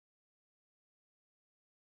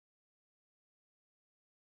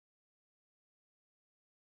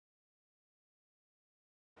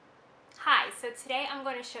so today I'm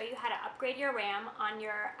going to show you how to upgrade your RAM on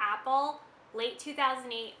your Apple late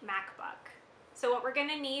 2008 MacBook. So what we're going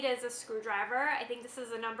to need is a screwdriver. I think this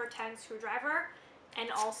is a number 10 screwdriver,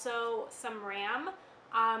 and also some RAM.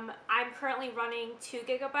 I'm currently running 2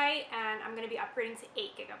 GB and I'm going to be upgrading to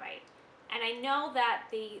 8 GB. And I know that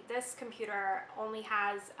this computer only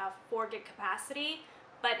has a 4 GB capacity,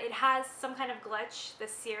 but it has some kind of glitch,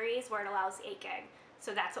 this series, where it allows 8 GB.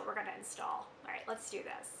 So that's what we're going to install. All right, let's do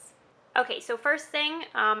this. Okay, so first thing,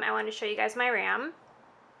 I want to show you guys my RAM.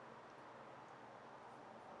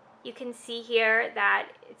 You can see here that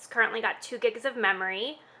it's currently got 2 gigs of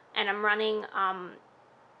memory, and I'm running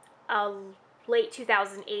a late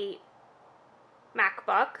 2008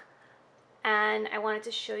 MacBook. And I wanted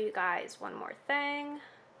to show you guys one more thing.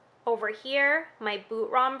 Over here, my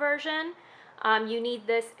Boot ROM version, you need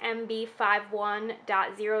this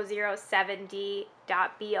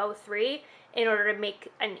MB51.007D.B03 in order to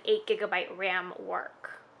make an 8 GB RAM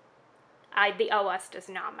work. The OS does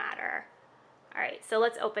not matter. Alright, so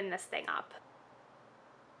let's open this thing up.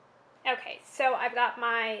 Okay, so I've got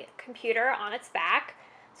my computer on its back.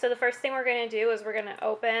 So the first thing we're going to do is we're going to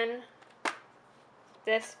open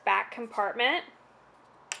this back compartment.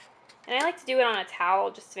 And I like to do it on a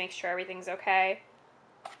towel just to make sure everything's okay.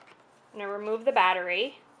 I'm going to remove the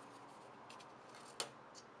battery.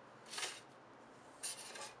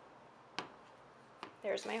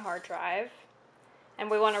 There's my hard drive. And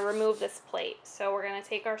we want to remove this plate. So we're going to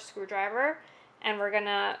take our screwdriver and we're going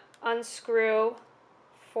to unscrew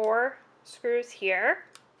 4 screws here.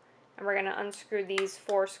 And we're going to unscrew these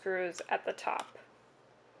 4 screws at the top.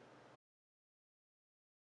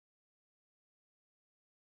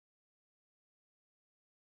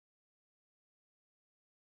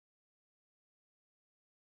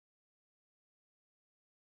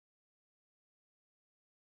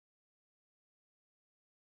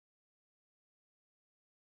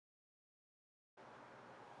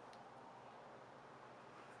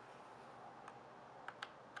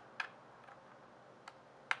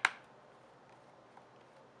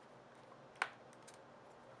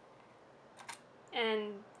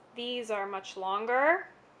 And these are much longer,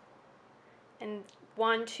 and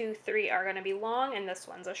 1, 2, 3 are going to be long, and this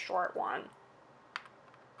one's a short one.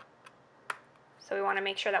 So we want to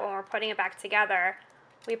make sure that when we're putting it back together,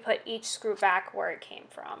 we put each screw back where it came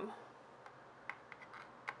from.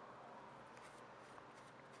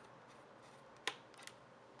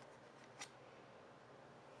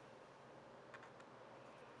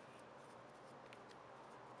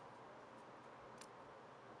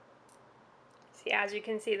 See, as you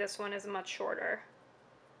can see, this one is much shorter.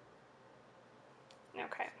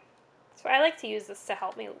 Okay. So I like to use this to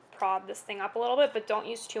help me prod this thing up a little bit, but don't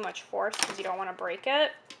use too much force because you don't want to break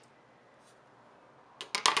it.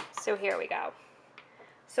 So here we go.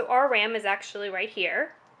 So our RAM is actually right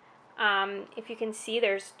here. If you can see,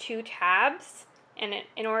 there's 2 tabs, and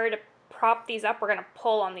in order to prop these up, we're going to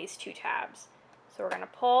pull on these 2 tabs. So we're going to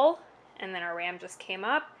pull, and then our RAM just came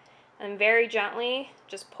up, and very gently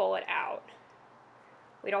just pull it out.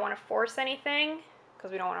 We don't want to force anything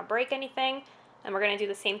because we don't want to break anything. And we're going to do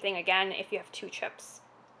the same thing again if you have 2 chips.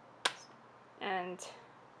 And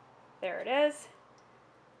there it is.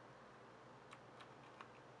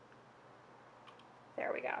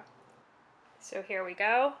 There we go. So here we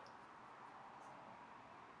go.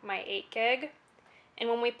 My 8 gig. And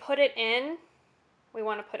when we put it in, we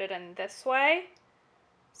want to put it in this way.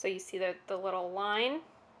 So you see the little line.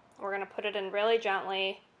 We're going to put it in really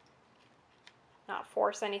gently, not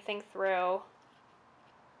force anything through.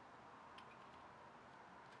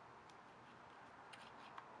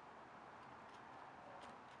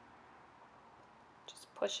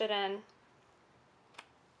 Just push it in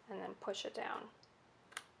and then push it down.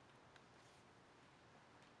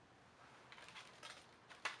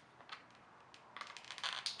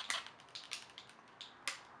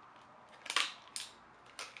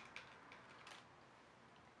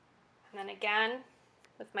 And then again,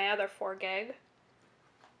 with my other 4 gig,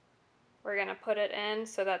 we're going to put it in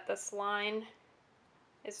so that this line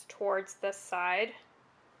is towards this side.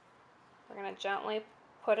 We're going to gently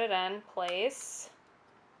put it in place.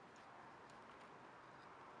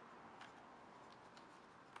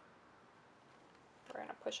 We're going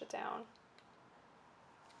to push it down.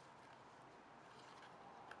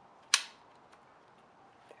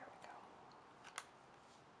 There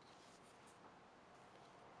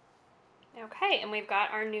we go. Okay, and we've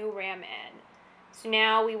got our new RAM in. So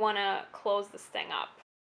now we want to close this thing up.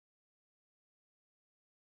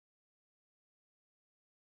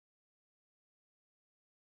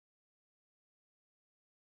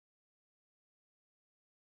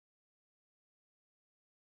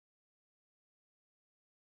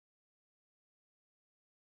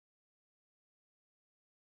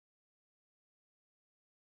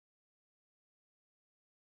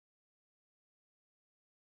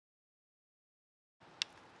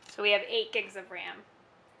 So we have 8 gigs of RAM.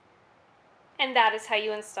 And that is how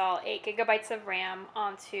you install 8 gigabytes of RAM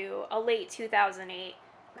onto a late 2008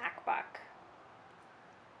 MacBook.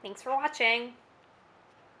 Thanks for watching.